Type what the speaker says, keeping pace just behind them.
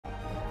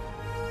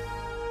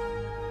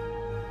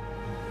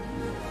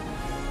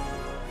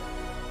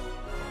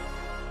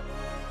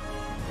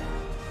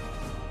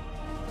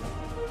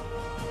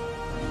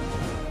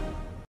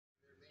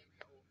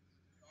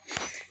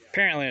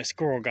Apparently a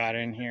squirrel got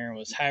in here and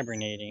was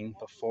hibernating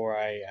before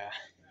I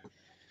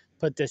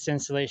put this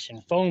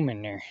insulation foam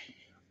in there.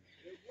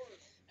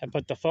 I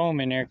put the foam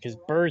in there because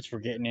birds were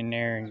getting in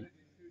there and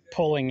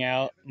pulling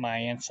out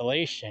my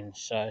insulation,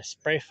 so I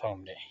spray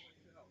foamed it.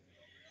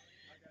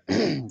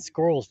 The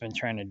squirrel's been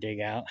trying to dig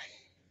out,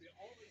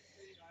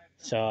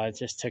 so I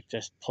just took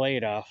this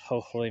plate off.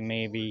 Hopefully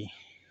maybe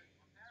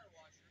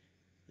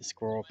the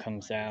squirrel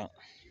comes out.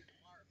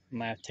 I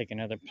might have to take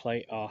another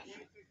plate off.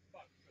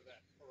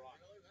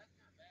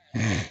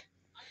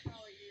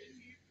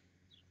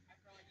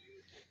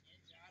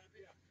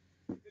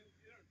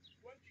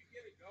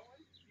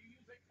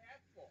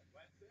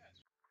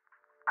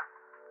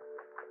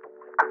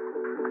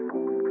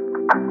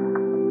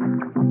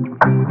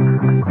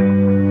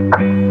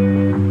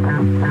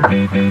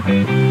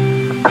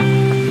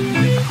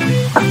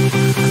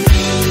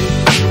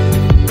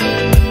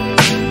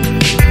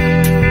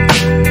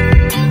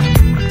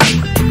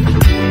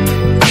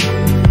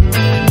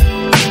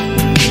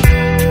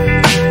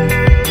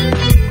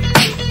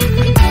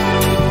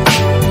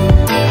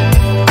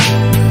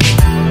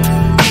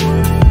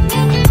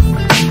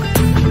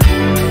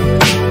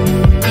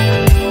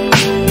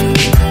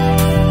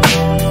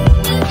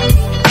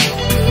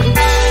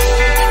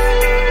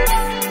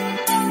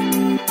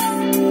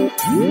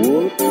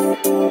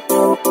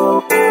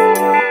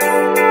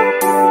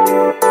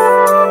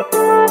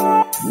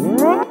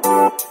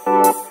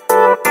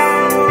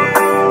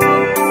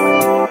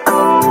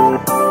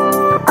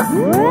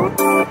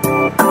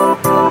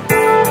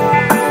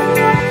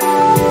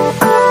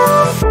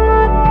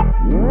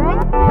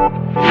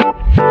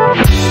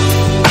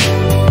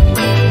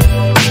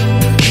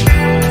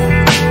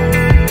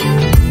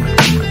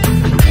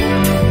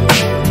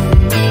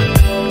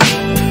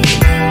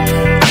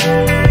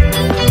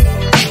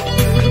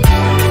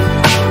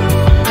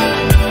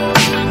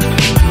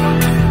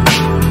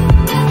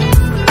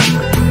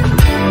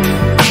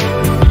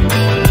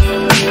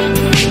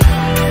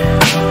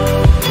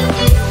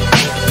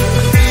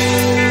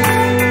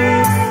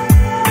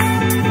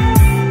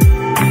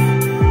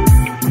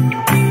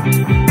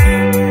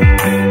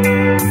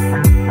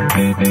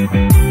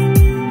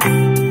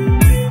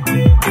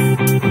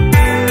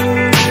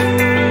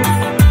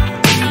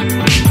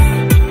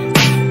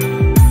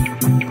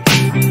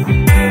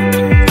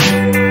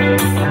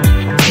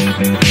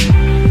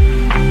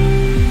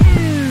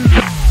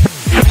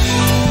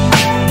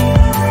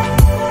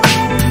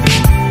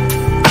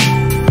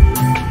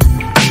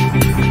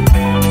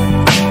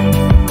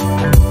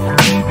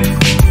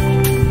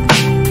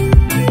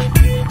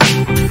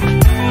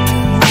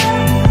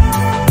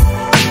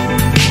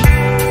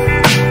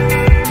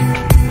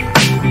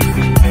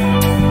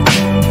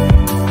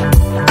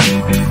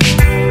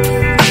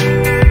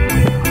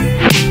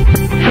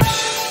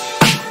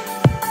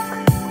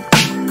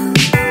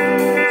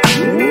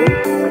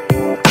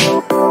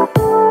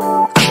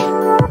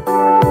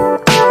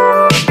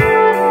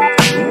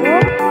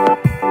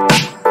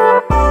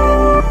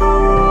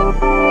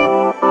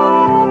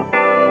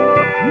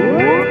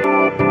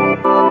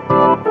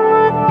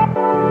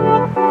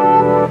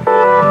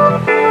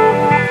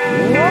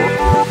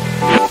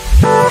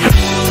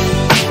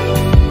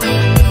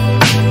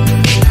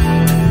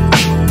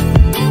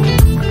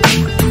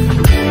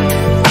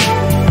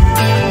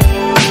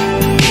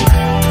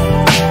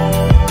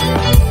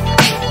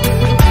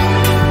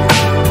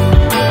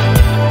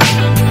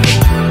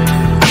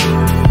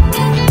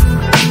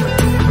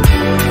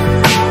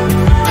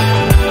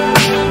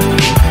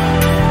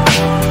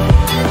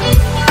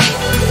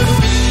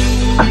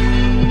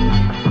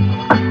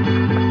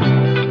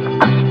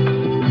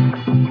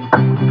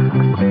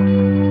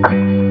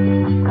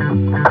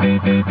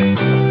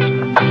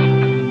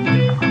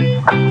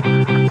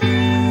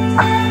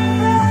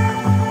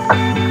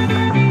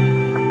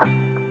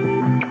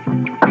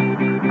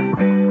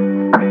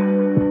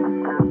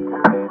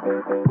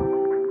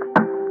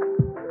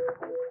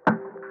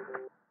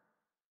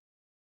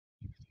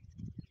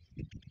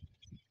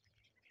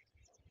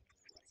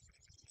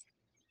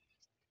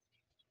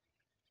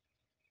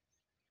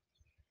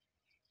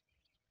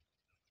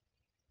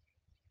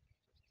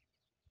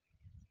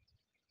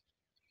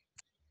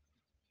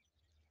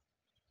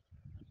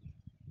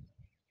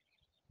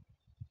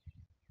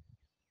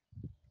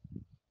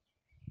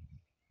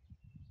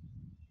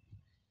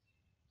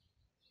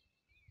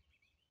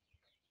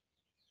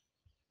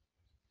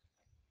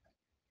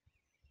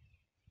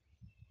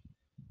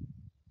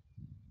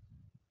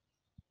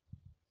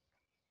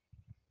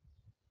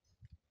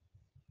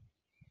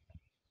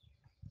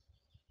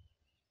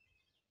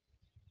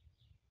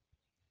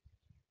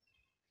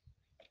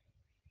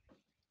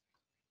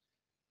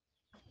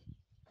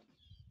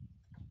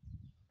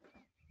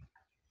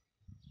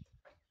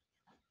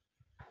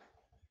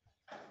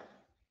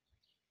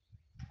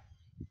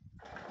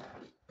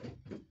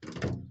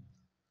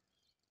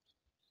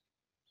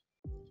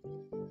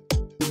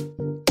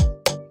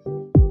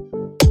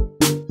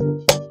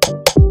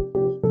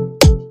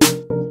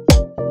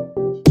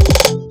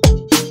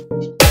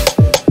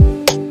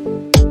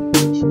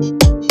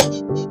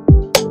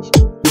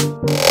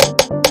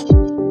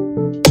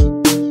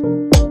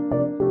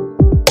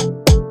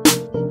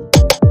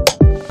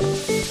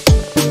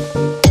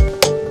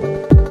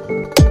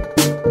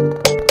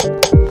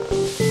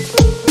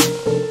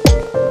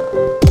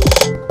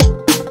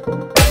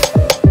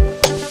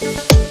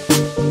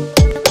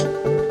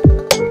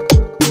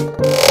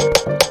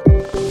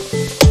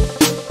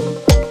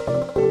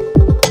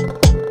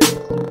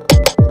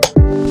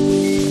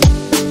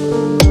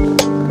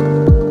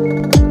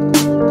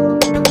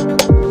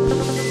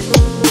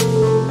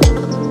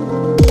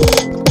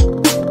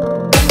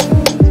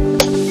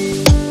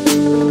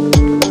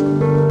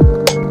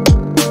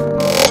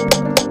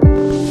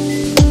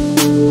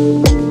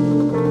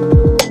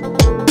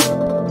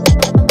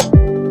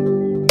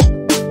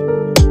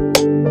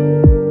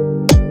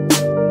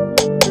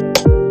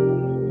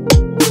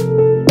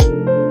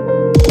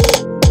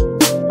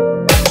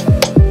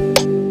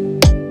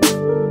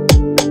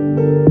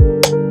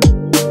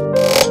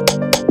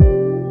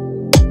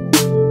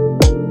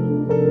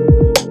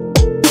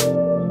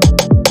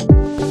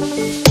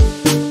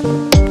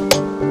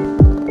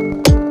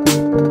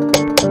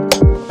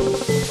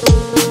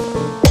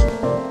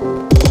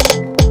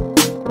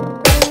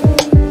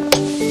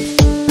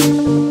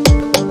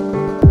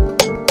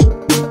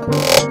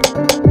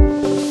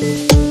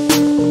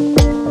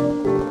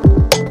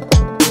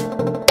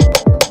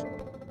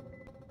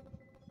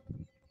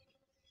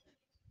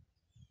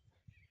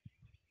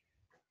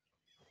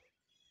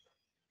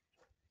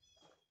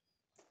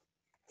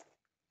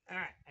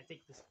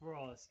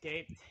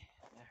 escaped.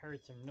 I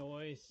heard some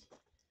noise,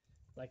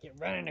 like it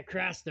running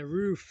across the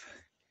roof.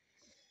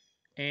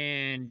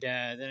 And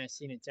then I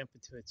seen it jump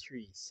into a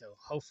tree. So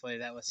hopefully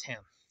that was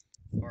him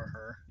or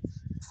her.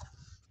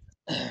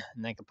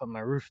 And I can put my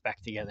roof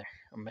back together.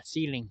 Or my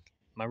ceiling.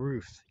 My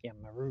roof. Yeah,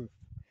 my roof.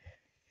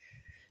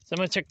 So I'm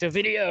going to check the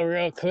video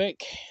real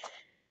quick.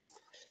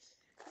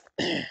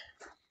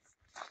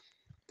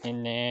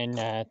 And then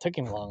it took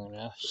him long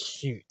enough.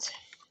 Shoot.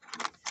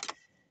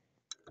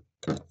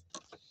 So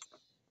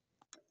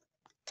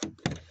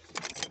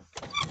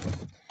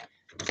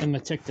I'm going to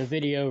check the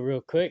video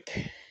real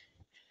quick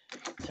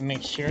to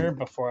make sure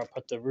before I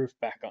put the roof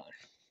back on.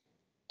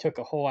 Took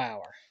a whole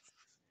hour.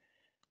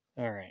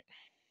 All right.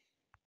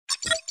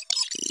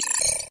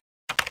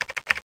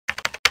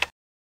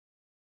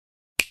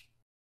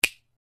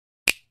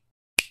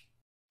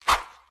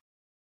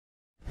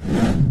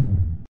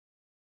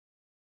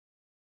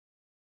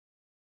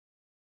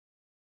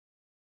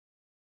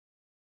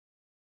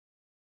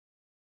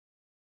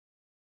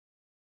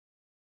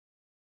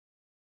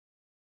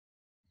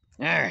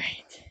 All right.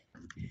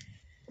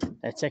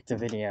 I checked the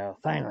video.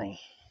 Finally.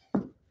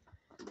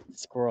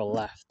 Squirrel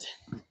left.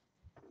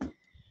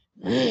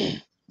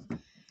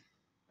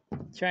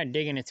 Tried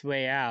digging its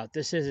way out.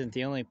 This isn't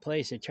the only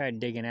place it tried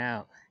digging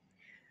out.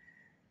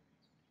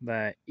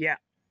 But yeah,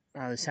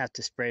 I'll just have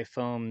to spray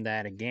foam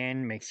that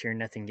again, make sure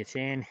nothing gets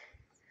in.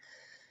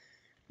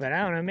 But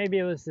I don't know, maybe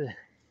it was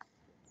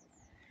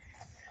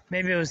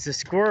the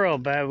squirrel,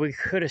 but we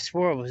could have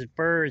swore it was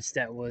birds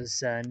that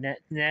was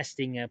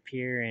nesting up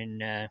here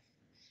and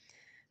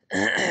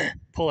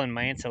pulling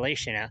my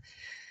insulation out.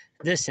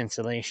 This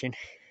insulation.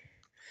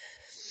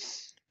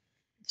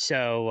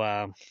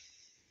 So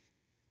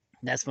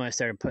that's when I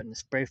started putting the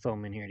spray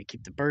foam in here to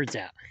keep the birds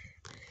out.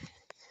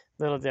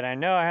 Little did I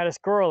know I had a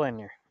squirrel in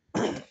there.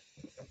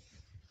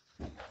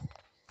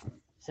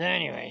 So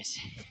anyways,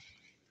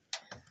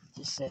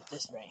 just set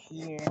this right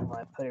here while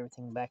I put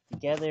everything back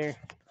together.